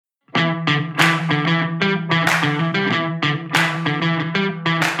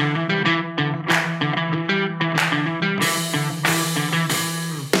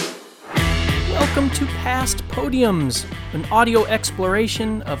Podiums, an audio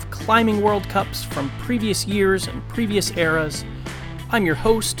exploration of climbing World Cups from previous years and previous eras. I'm your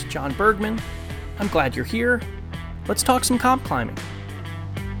host, John Bergman. I'm glad you're here. Let's talk some comp climbing.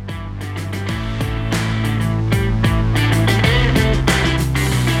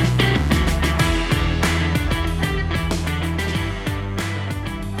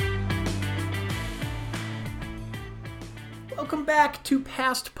 Welcome back to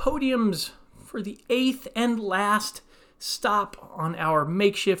Past Podiums for the 8th and last stop on our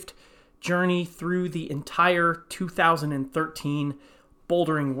makeshift journey through the entire 2013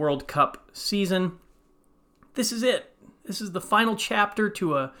 Bouldering World Cup season. This is it. This is the final chapter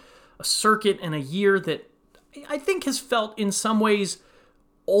to a circuit and a year that I think has felt in some ways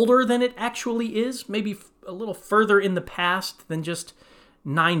older than it actually is, maybe a little further in the past than just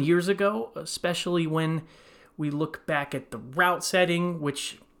 9 years ago, especially when we look back at the route setting,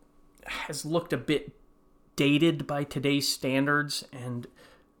 which has looked a bit dated by today's standards, and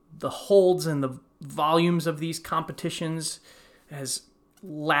the holds and the volumes of these competitions has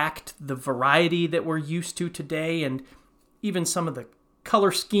lacked the variety that we're used to today, and even some of the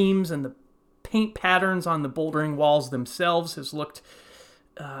color schemes and the paint patterns on the bouldering walls themselves has looked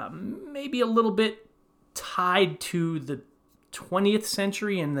maybe a little bit tied to the 20th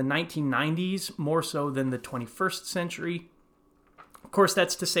century and the 1990s more so than the 21st century. Of course,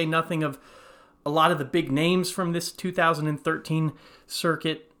 that's to say nothing of a lot of the big names from this 2013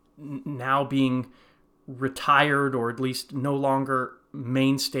 circuit now being retired, or at least no longer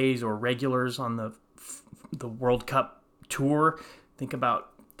mainstays or regulars on the World Cup tour. Think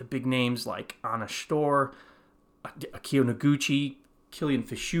about the big names like Anna Stor, Akio Noguchi, Kilian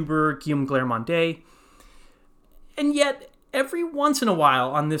Fischuber, Guillaume Glermondet. And yet, every once in a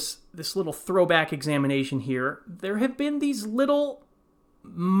while on this little throwback examination here, there have been these little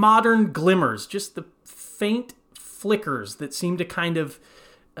modern glimmers, just the faint flickers that seem to kind of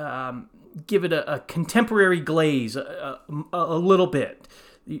give it a contemporary glaze a little bit.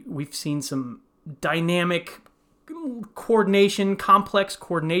 We've seen some dynamic coordination, complex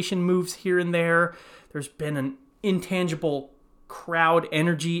coordination moves here and there. There's been an intangible crowd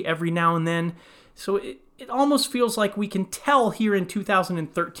energy every now and then. So it almost feels like we can tell here in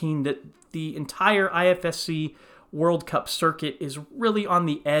 2013 that the entire IFSC World Cup circuit is really on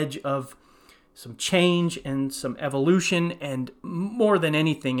the edge of some change and some evolution, and more than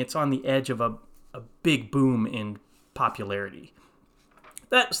anything, it's on the edge of a big boom in popularity.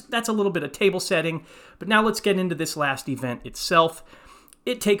 That's a little bit of table setting, but now let's get into this last event itself.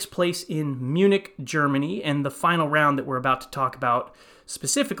 It takes place in Munich, Germany, and the final round that we're about to talk about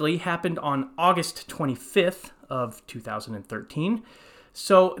specifically happened on August 25th of 2013.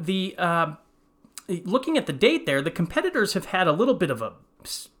 So looking at the date there, the competitors have had a little bit of a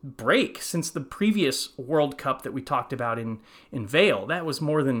break since the previous World Cup that we talked about in Vail. That was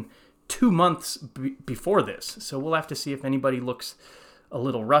more than 2 months before this. So we'll have to see if anybody looks a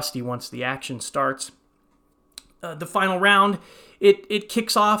little rusty once the action starts. The final round, it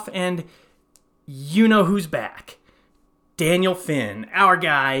kicks off, and you know who's back. Daniel Finn, our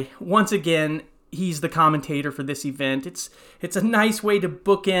guy. Once again, he's the commentator for this event. It's a nice way to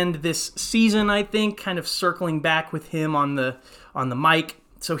bookend this season, I think, kind of circling back with him on the mic.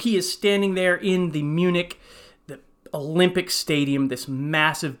 So he is standing there in the Munich, the Olympic Stadium, this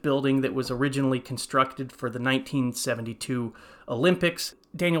massive building that was originally constructed for the 1972 Olympics.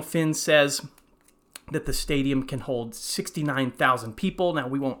 Daniel Finn says that the stadium can hold 69,000 people. Now,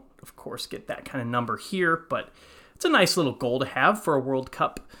 we won't, of course, get that kind of number here, but it's a nice little goal to have for a World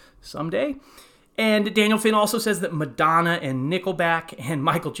Cup someday. And Daniel Finn also says that Madonna and Nickelback and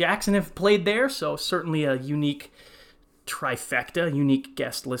Michael Jackson have played there, so certainly a unique trifecta, unique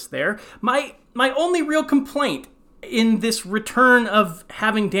guest list there. My only real complaint in this return of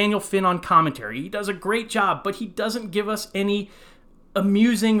having Daniel Finn on commentary, he does a great job, but he doesn't give us any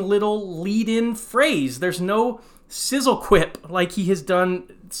amusing little lead-in phrase. There's no sizzle quip like he has done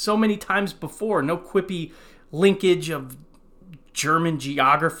so many times before, no quippy linkage of German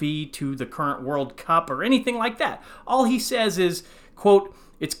geography to the current World Cup or anything like that. All he says is, quote,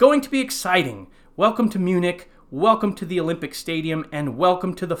 "It's going to be exciting. Welcome to Munich. Welcome to the Olympic Stadium, and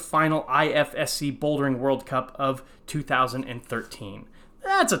welcome to the final IFSC Bouldering World Cup of 2013.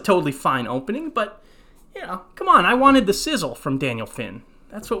 That's a totally fine opening, but, come on, I wanted the sizzle from Daniel Finn.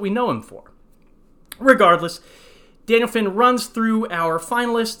 That's what we know him for. Regardless, Daniel Finn runs through our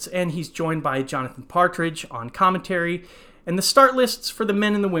finalists, and he's joined by Jonathan Partridge on commentary. And the start lists for the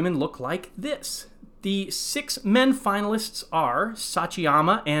men and the women look like this. The 6 men finalists are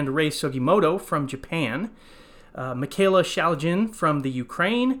Sachiyama and Rei Sugimoto from Japan, Michaela Shalagin from the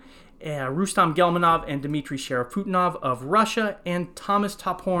Ukraine, Rustam Gelmanov and Dmitry Sharaputinov of Russia, and Thomas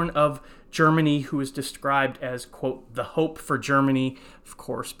Tophorn of Germany, who is described as, quote, the hope for Germany, of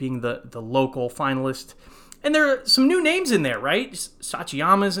course, being the local finalist. And there are some new names in there, right?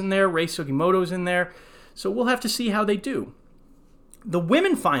 Sachiyama's in there, Rei Sugimoto's in there. So we'll have to see how they do. The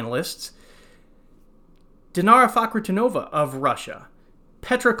women finalists, Dinara Fakhritinova of Russia,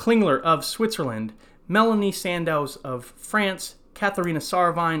 Petra Klingler of Switzerland, Melanie Sandoz of France, Katharina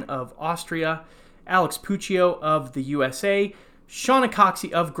Sarvine of Austria, Alex Puccio of the USA, Shauna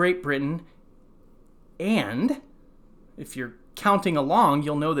Coxey of Great Britain, and if you're counting along,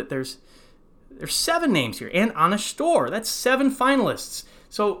 you'll know that there's 7 names here, and Anna Stor. That's 7 finalists.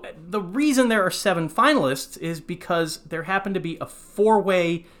 So the reason there are 7 finalists is because there happened to be a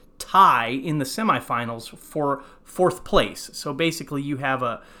 4-way tie in the semifinals for 4th place. So basically you have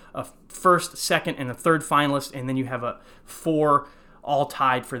a first, second, and a third finalist, and then you have a 4 all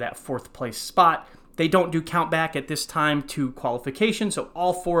tied for that 4th place spot. They don't do count back at this time to qualification, so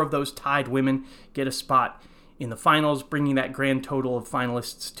all 4 of those tied women get a spot in the finals, bringing that grand total of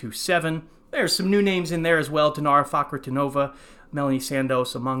finalists to 7. There's some new names in there as well, Dinara Fakhritinova, Melanie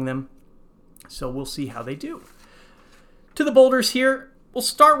Sandoz among them. So we'll see how they do. To the boulders here, we'll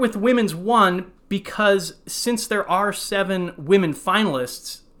start with women's 1 because since there are 7 women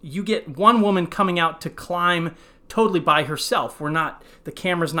finalists, you get one woman coming out to climb totally by herself. The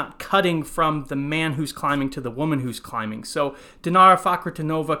camera's not cutting from the man who's climbing to the woman who's climbing. So Dinara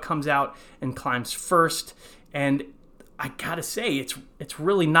Fakhritinova comes out and climbs first, and I gotta say, it's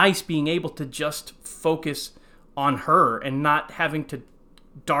really nice being able to just focus on her and not having to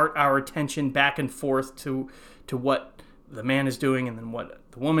dart our attention back and forth to what the man is doing and then what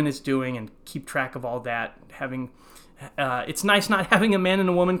the woman is doing and keep track of all that. It's nice not having a man and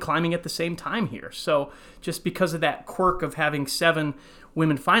a woman climbing at the same time here. So just because of that quirk of having 7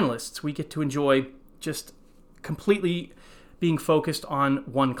 women finalists, we get to enjoy just completely being focused on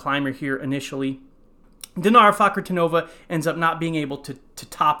one climber here initially. Dinara Fakhritinova ends up not being able to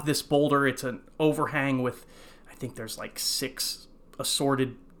top this boulder. It's an overhang with, I think there's like 6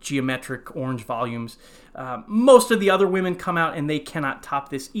 assorted geometric orange volumes. Most of the other women come out and they cannot top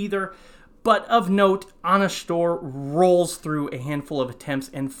this either. But of note, Anna Stor rolls through a handful of attempts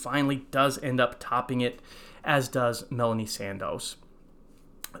and finally does end up topping it, as does Melanie Sandoz.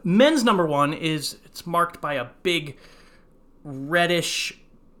 Men's number 1 it's marked by a big reddish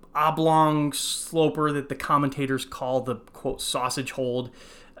oblong sloper that the commentators call the, quote, sausage hold.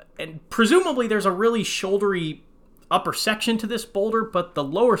 And presumably there's a really shouldery upper section to this boulder, but the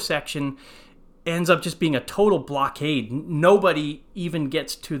lower section ends up just being a total blockade. Nobody even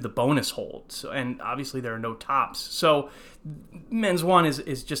gets to the bonus hold. So, and obviously there are no tops. So men's 1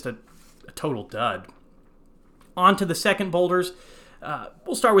 is just a total dud. On to the second boulders.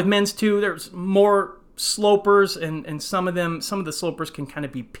 We'll start with men's 2. There's more slopers, and some of the slopers can kind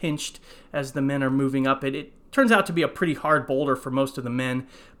of be pinched as the men are moving up it. It turns out to be a pretty hard boulder for most of the men,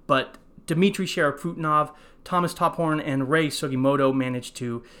 but Dmitry Sharaputinov, Thomas Tophorn, and Rei Sugimoto managed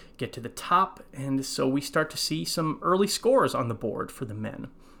to get to the top, and so we start to see some early scores on the board for the men.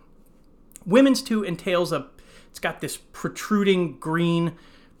 Women's 2 entails it's got this protruding green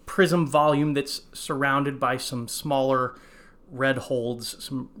prism volume that's surrounded by some smaller red holds,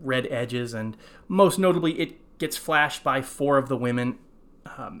 some red edges, and most notably it gets flashed by 4 of the women,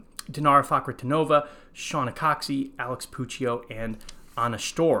 Dinara Fakhritinova, Shauna Coxey, Alex Puccio, and Anna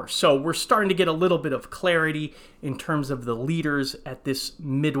Stor. So we're starting to get a little bit of clarity in terms of the leaders at this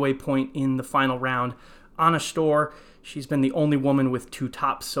midway point in the final round. Anna Stor, she's been the only woman with 2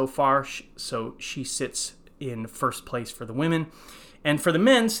 tops so far, so she sits in first place for the women. And for the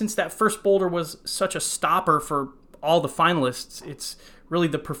men, since that first boulder was such a stopper for all the finalists, it's really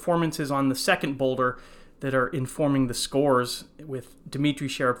the performances on the second boulder that are informing the scores, with Dmitry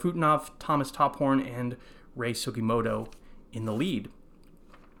Sharaputinov, Thomas Tophorn, and Rei Sugimoto in the lead.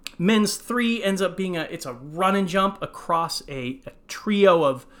 Men's 3 ends up being it's a run and jump across a trio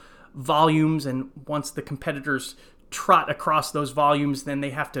of volumes, and once the competitors trot across those volumes, then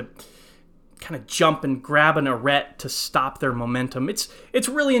they have to kind of jump and grab an arete to stop their momentum. It's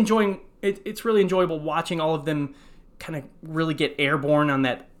really enjoyable watching all of them kind of really get airborne on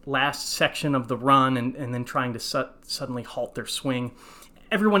that last section of the run and then trying to suddenly halt their swing.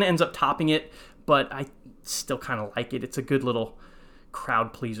 Everyone ends up topping it, but I still kind of like it. It's a good little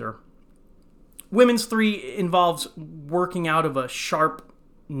crowd pleaser. Women's 3 involves working out of a sharp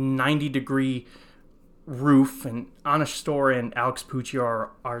 90-degree roof, and Anna Stor and Alex Puccio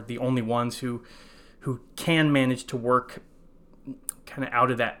are the only ones who can manage to work kind of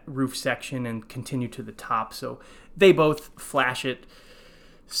out of that roof section and continue to the top. So they both flash it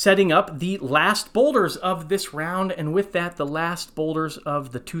setting up the last boulders of this round, and with that, the last boulders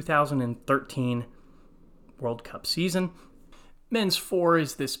of the 2013 World Cup season. Men's 4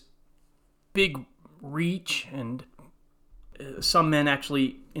 is this big reach, and some men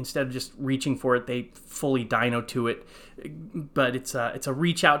actually, instead of just reaching for it, they fully dyno to it. But it's a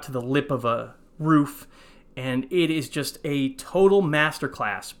reach out to the lip of a roof, and it is just a total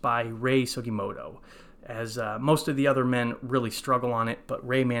masterclass by Rei Sugimoto, as most of the other men really struggle on it, but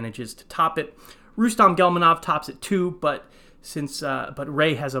Rei manages to top it. Rustam Gelmanov tops it too, but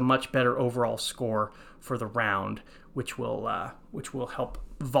Rei has a much better overall score for the round, which will help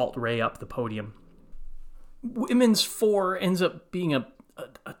vault Rei up the podium. Women's 4 ends up being a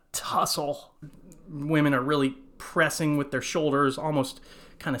tussle. Women are really pressing with their shoulders, almost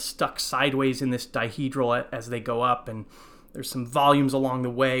kind of stuck sideways in this dihedral as they go up, and there's some volumes along the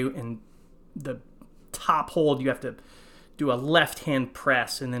way. And the top hold, you have to do a left-hand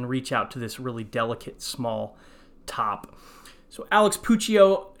press and then reach out to this really delicate small top. So Alex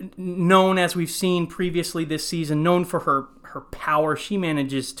Puccio, known, as we've seen previously this season, known for her power, she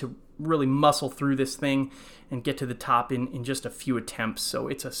manages to really muscle through this thing and get to the top in just a few attempts. So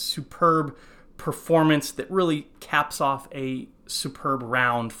it's a superb performance that really caps off a superb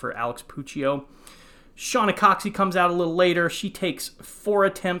round for Alex Puccio. Shauna Coxey comes out a little later. She takes 4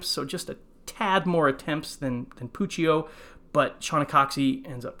 attempts, so just a tad more attempts than Puccio, but Shauna Coxey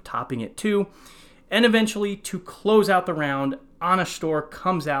ends up topping it too. And eventually, to close out the round, Anna Stor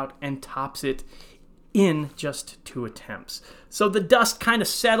comes out and tops it in just 2 attempts. So the dust kind of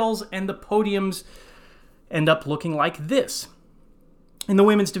settles, and the podiums end up looking like this. In the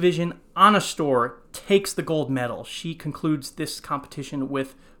women's division, Anna Stor takes the gold medal. She concludes this competition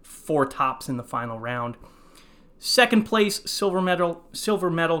with 4 tops in the final round. Second place, silver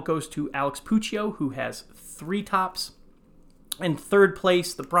medal goes to Alex Puccio, who has 3 tops. And third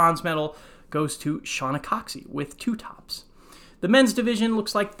place, the bronze medal, goes to Shauna Coxey with 2 tops. The men's division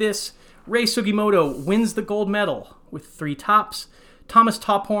looks like this. Rei Sugimoto wins the gold medal with 3 tops. Thomas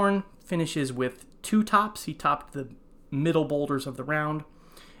Tophorn finishes with 2 tops. He topped the middle boulders of the round.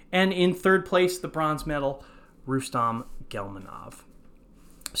 And in third place, the bronze medal, Rustam Gelmanov.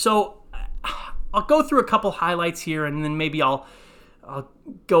 So I'll go through a couple highlights here, and then maybe I'll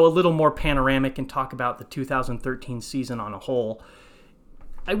go a little more panoramic and talk about the 2013 season on a whole.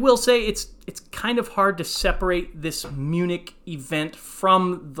 I will say it's kind of hard to separate this Munich event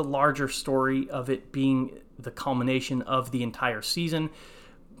from the larger story of it being the culmination of the entire season.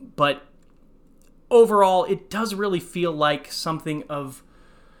 But overall, it does really feel like something of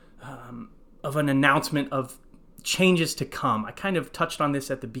an announcement of changes to come. I kind of touched on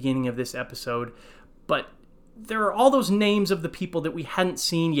this at the beginning of this episode, but there are all those names of the people that we hadn't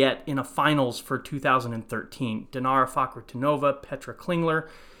seen yet in a finals for 2013. Dinara Fakhretdinova, Petra Klingler.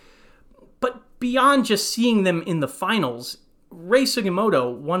 But beyond just seeing them in the finals, Rei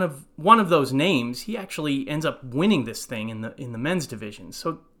Sugimoto, one of those names, he actually ends up winning this thing in the men's division.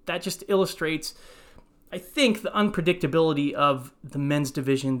 So that just illustrates, I think, the unpredictability of the men's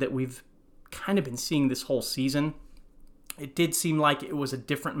division that we've kind of been seeing this whole season. It did seem like it was a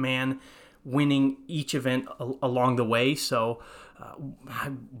different man winning each event along the way, so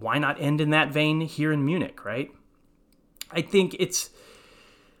why not end in that vein here in Munich, right? I think it's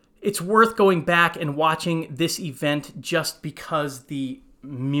worth going back and watching this event just because the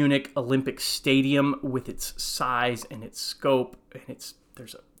Munich Olympic Stadium, with its size and its scope, and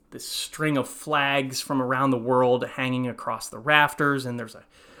there's this string of flags from around the world hanging across the rafters, and there's a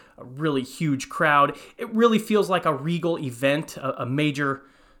really huge crowd. It really feels like a regal event, a major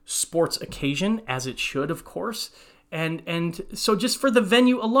sports occasion, as it should, of course. And so just for the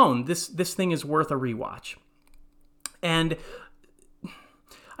venue alone, this thing is worth a rewatch. And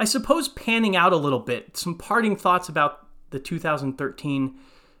I suppose, panning out a little bit, some parting thoughts about the 2013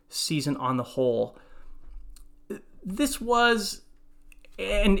 season on the whole. This was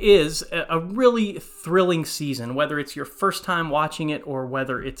and is a really thrilling season, whether it's your first time watching it or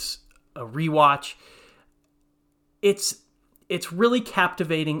whether it's a rewatch. It's really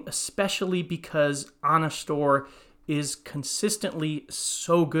captivating, especially because Anna Stor is consistently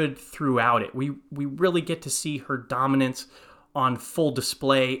so good throughout it. We really get to see her dominance on full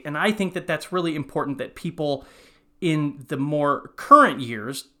display, and I think that that's really important, that people in the more current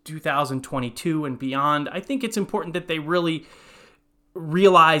years, 2022 and beyond, I think it's important that they really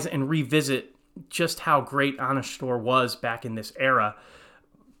realize and revisit just how great Anna Stor was back in this era.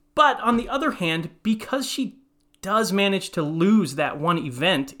 But on the other hand, because she does manage to lose that one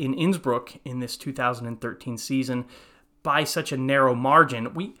event in Innsbruck in this 2013 season by such a narrow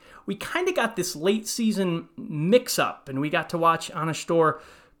margin, we kind of got this late season mix-up, and we got to watch Anna Stor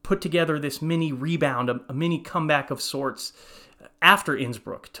put together this mini rebound, a mini comeback of sorts after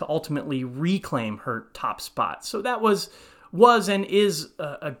Innsbruck to ultimately reclaim her top spot. So that was and is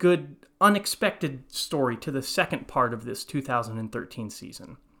a good unexpected story to the second part of this 2013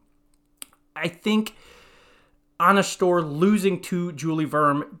 season. I think Anna Stöhr losing to Julie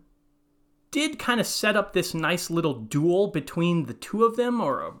Worm did kind of set up this nice little duel between the two of them,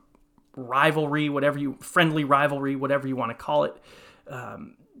 or a rivalry, friendly rivalry, whatever you want to call it.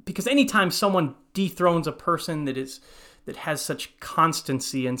 Because anytime someone dethrones a person that has such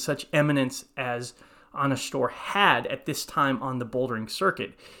constancy and such eminence as Anna Stöhr had at this time on the bouldering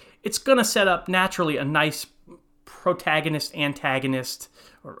circuit, it's going to set up naturally a nice protagonist-antagonist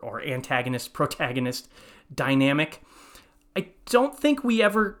or antagonist-protagonist dynamic. I don't think we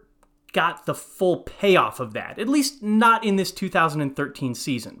ever got the full payoff of that, at least not in this 2013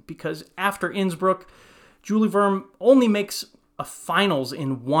 season, because after Innsbruck, Julie Worm only makes a finals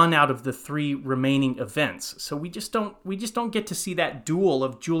in one out of the three remaining events. So we just don't get to see that duel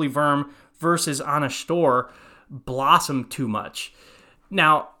of Julie Worm versus Anna Stöhr blossom too much.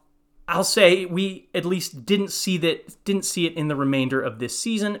 Now, I'll say we at least didn't see it in the remainder of this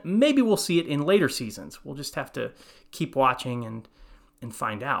season. Maybe we'll see it in later seasons. We'll just have to keep watching and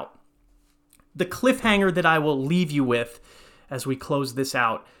find out. The cliffhanger that I will leave you with as we close this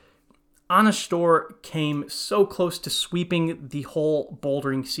out: Anna Stöhr came so close to sweeping the whole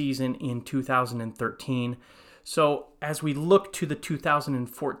bouldering season in 2013. So as we look to the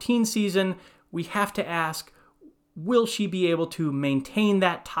 2014 season, we have to ask, will she be able to maintain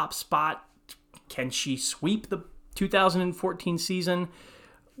that top spot? Can she sweep the 2014 season?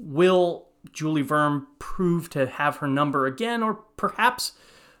 Will Julie Worm prove to have her number again, or perhaps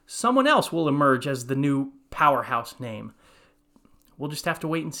someone else will emerge as the new powerhouse name? We'll just have to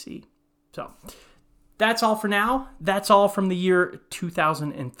wait and see. So that's all for now. That's all from the year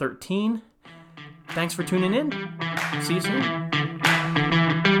 2013. Thanks for tuning in. See you soon.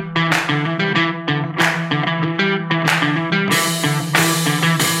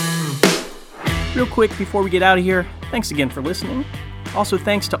 Real quick before we get out of here, thanks again for listening. Also,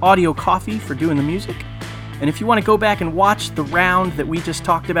 thanks to Audio Coffee for doing the music. And if you want to go back and watch the round that we just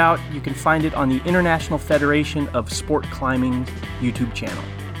talked about, you can find it on the International Federation of Sport Climbing YouTube channel.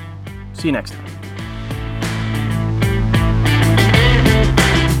 See you next time.